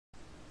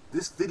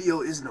This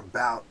video isn't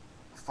about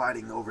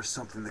fighting over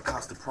something that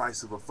costs the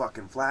price of a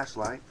fucking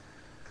flashlight.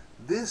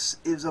 This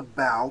is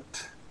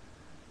about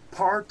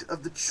part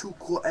of the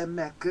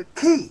chukwuemeka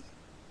key.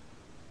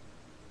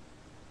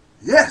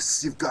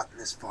 Yes, you've gotten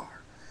this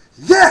far.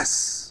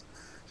 Yes!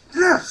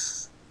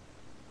 Yes!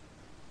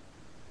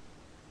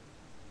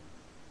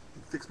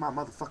 Fix my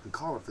motherfucking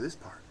collar for this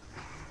part.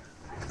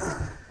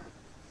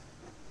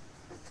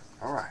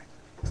 Alright.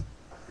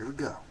 Here we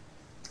go.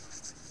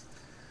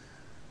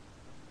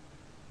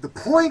 The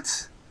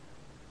point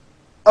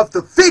of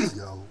the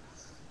video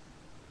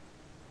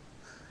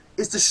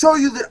is to show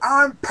you that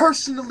I'm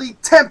personally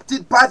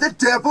tempted by the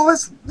devil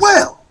as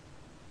well,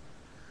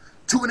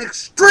 to an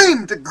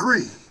extreme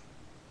degree.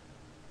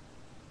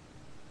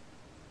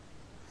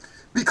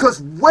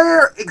 Because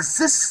where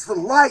exists the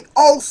light,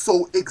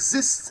 also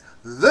exists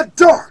the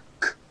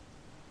dark.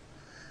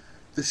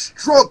 The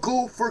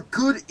struggle for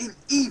good and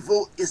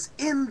evil is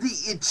in the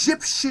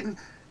Egyptian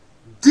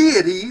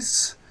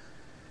deities,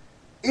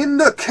 in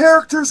the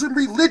characters and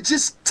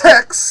religious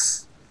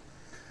texts,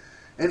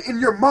 and in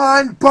your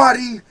mind,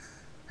 body,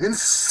 and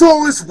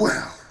soul as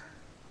well.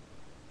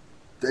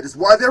 That is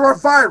why there are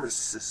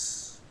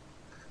viruses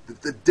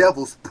that the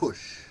devils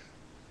push,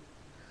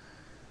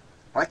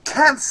 like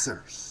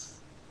cancers.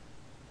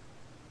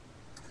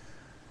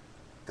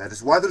 That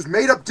is why there's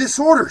made-up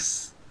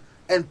disorders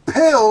and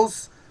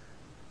pills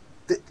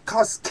that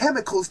cause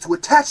chemicals to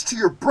attach to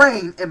your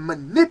brain and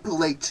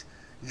manipulate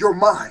your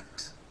mind.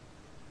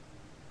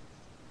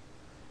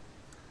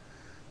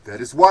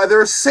 That is why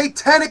there are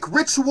satanic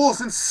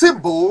rituals and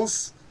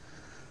symbols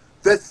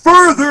that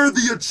further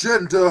the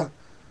agenda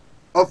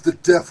of the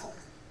devil.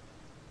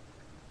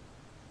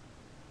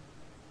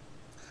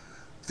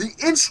 The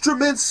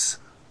instruments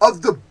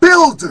of the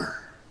builder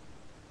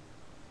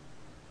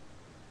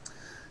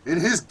in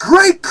his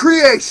great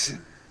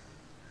creation,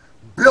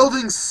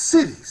 building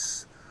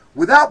cities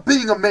without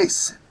being a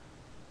mason.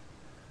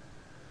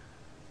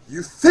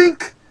 You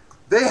think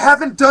they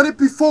haven't done it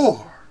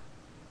before?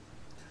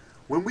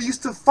 When we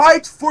used to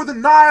fight for the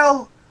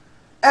Nile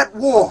at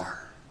war.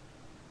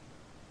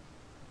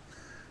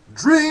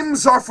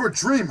 Dreams are for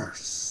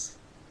dreamers.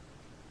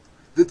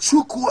 The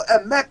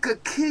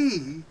chukwuemeka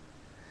key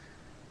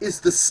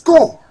is the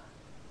score.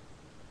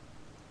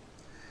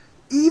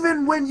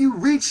 Even when you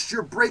reach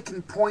your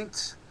breaking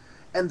point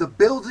and the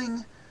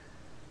building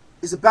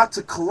is about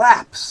to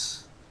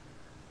collapse,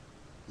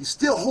 you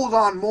still hold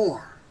on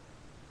more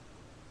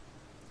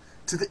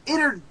to the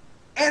inner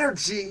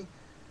energy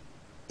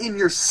in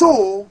your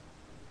soul,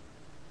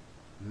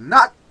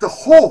 not the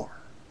whore.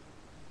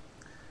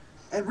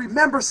 And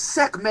remember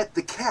Sekhmet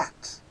the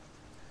cat.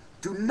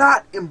 Do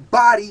not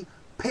embody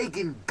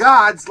pagan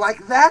gods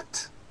like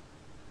that,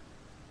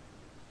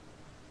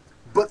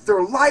 but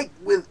their light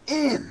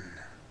within.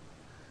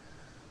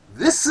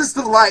 This is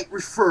the light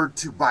referred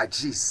to by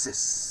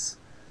Jesus.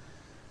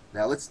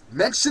 Now let's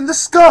mention the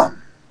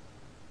scum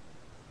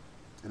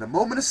in a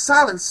moment of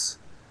silence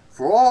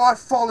for all our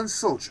fallen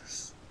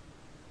soldiers.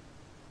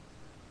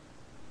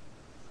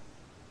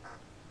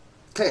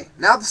 Okay,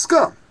 now the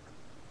scum.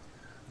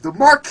 The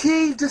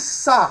Marquis de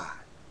Sade.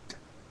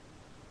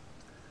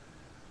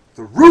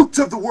 The root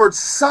of the word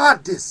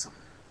sadism.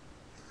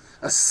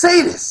 A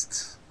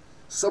sadist.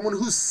 Someone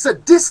who's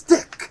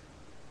sadistic.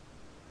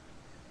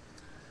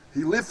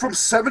 He lived from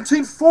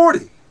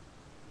 1740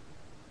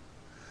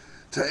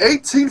 to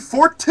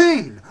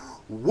 1814.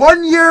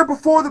 1 year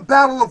before the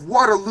Battle of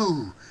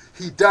Waterloo,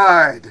 he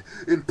died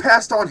and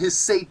passed on his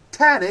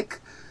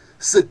satanic,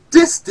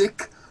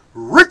 sadistic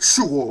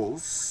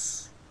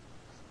rituals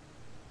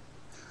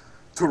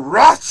to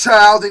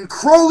Rothschild and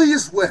Crowley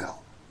as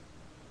well.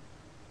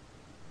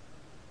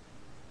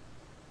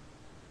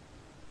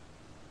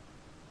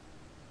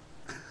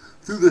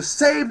 Through the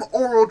same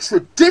oral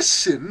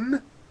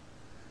tradition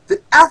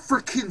that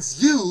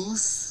Africans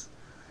use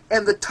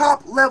and the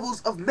top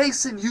levels of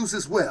Mason use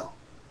as well.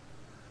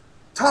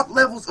 Top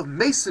levels of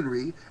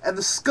Masonry and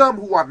the scum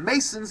who are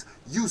Masons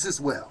use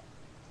as well.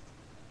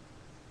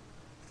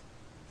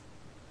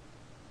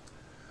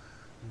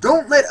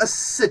 Don't let a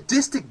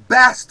sadistic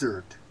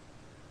bastard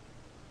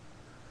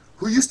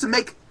who used to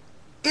make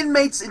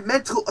inmates in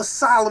mental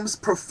asylums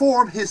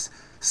perform his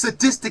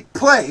sadistic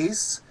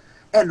plays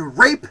and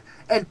rape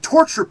and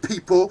torture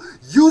people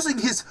using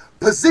his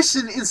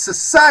position in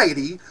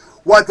society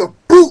while the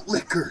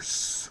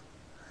bootlickers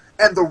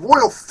and the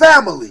royal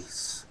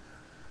families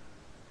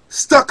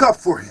stuck up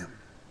for him.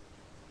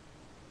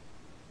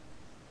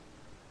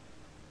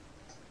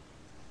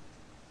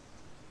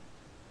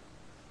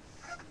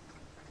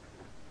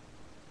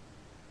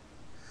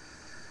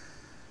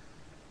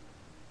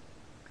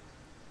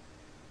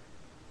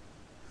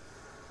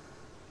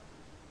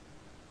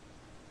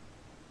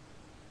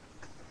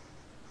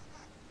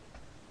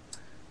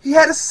 He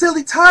had a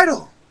silly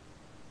title,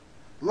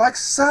 like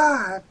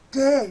Sade,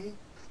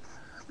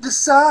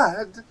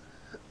 decide,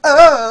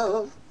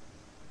 oh.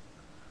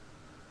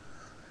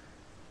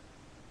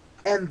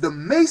 And the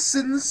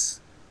Masons,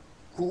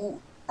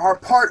 who are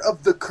part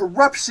of the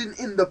corruption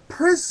in the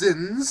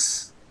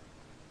prisons,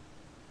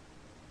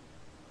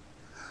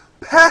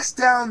 pass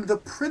down the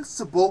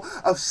principle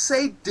of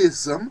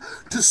sadism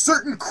to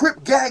certain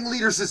Crip gang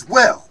leaders as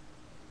well.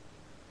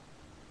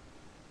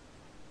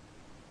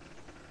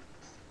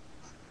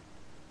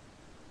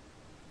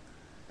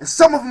 And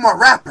some of them are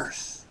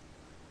rappers.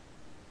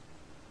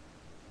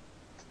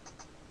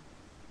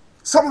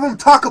 Some of them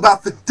talk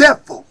about the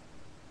devil.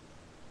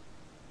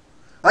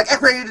 Like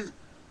X-Rated,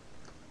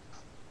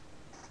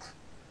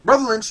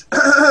 Brother Lynch,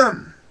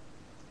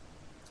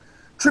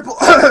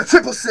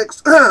 triple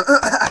six.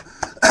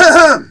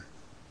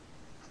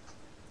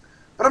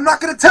 But I'm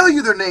not going to tell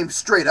you their names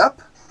straight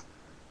up.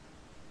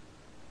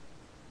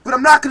 But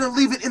I'm not going to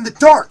leave it in the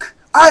dark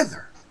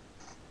either.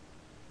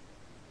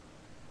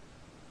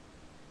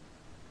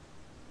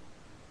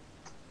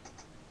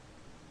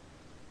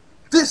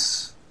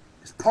 This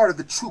is part of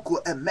the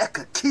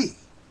chukwuemeka key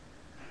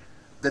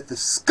that the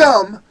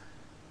scum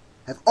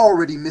have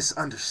already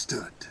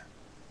misunderstood.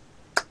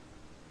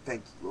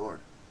 Thank you, Lord.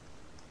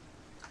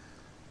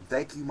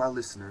 Thank you, my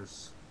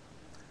listeners.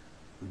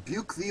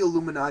 Rebuke the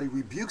Illuminati,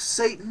 rebuke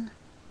Satan,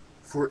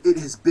 for it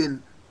has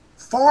been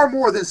far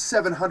more than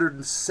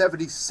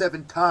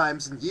 777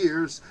 times in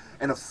years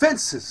and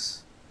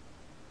offenses.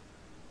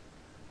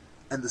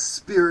 And the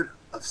spirit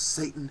of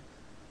Satan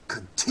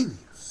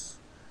continues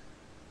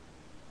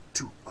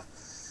to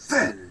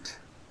offend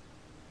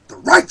the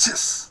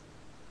righteous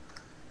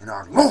and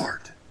our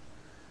Lord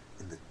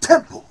in the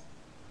temple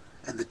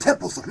and the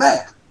temples of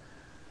man.